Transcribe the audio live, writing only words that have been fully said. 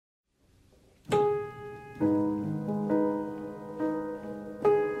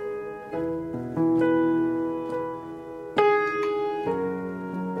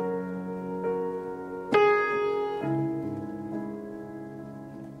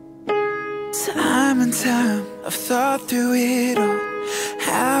Time and time, I've thought through it all.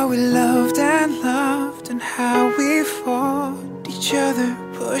 How we loved and how we fought each other,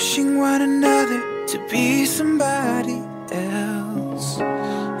 pushing one another to be somebody else.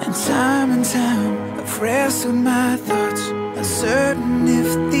 And time, I've wrestled my thoughts, uncertain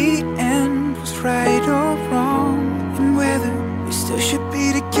if the end was right or wrong, and whether we still should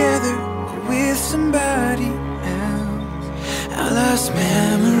be together or with somebody else. I lost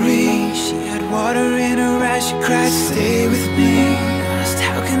memory, she had water in her eyes, she cried, stay with me. Asked,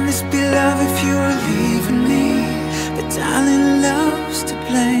 how can this be love if you were leaving me? But darling, love's to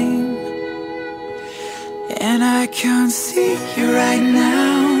blame, and I can't see you right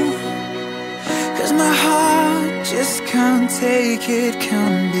now, 'cause my heart just can't take it,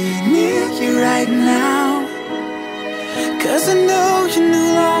 can't be near you right now. 'Cause I know you're no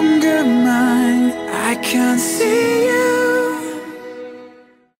longer mine, I can't see you